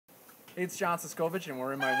Hey, it's John Siskovich, and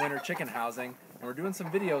we're in my winter chicken housing, and we're doing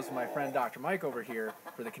some videos with my friend Dr. Mike over here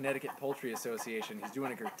for the Connecticut Poultry Association. He's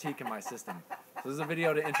doing a critique of my system. So this is a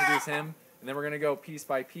video to introduce him, and then we're going to go piece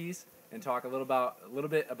by piece and talk a little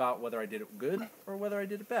bit about whether I did it good or whether I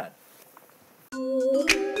did it bad.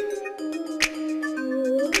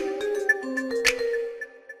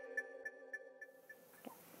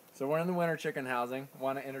 So we're in the winter chicken housing. I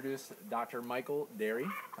want to introduce Dr. Michael Darre.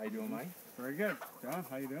 How you doing, Mike? Very good. John,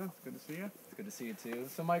 how you doing? It's good to see you. It's good to see you too.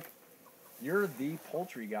 So Mike, you're the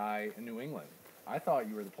poultry guy in New England. I thought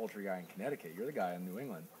you were the poultry guy in Connecticut. You're the guy in New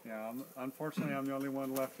England. Yeah, unfortunately, I'm the only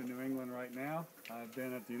one left in New England right now. I've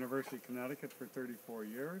been at the University of Connecticut for 34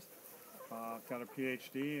 years. I've got a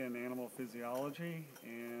Ph.D. in animal physiology,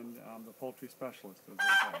 and I'm the poultry specialist, as they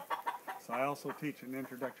say. So I also teach an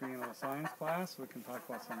introductory animal science class. We can talk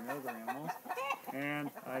about some of the other animals.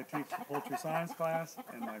 And I teach the poultry science class,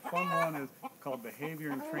 and my fun one is called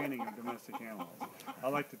Behavior and Training of Domestic Animals. I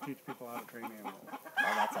like to teach people how to train animals.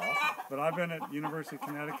 Oh, that's awesome. But I've been at University of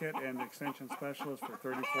Connecticut and Extension Specialist for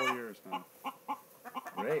 34 years now.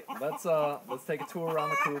 Great. Let's take a tour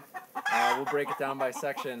around the coop. We'll break it down by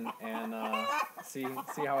section and see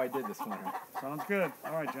how I did this winter. Sounds good.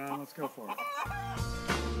 All right, John, let's go for it.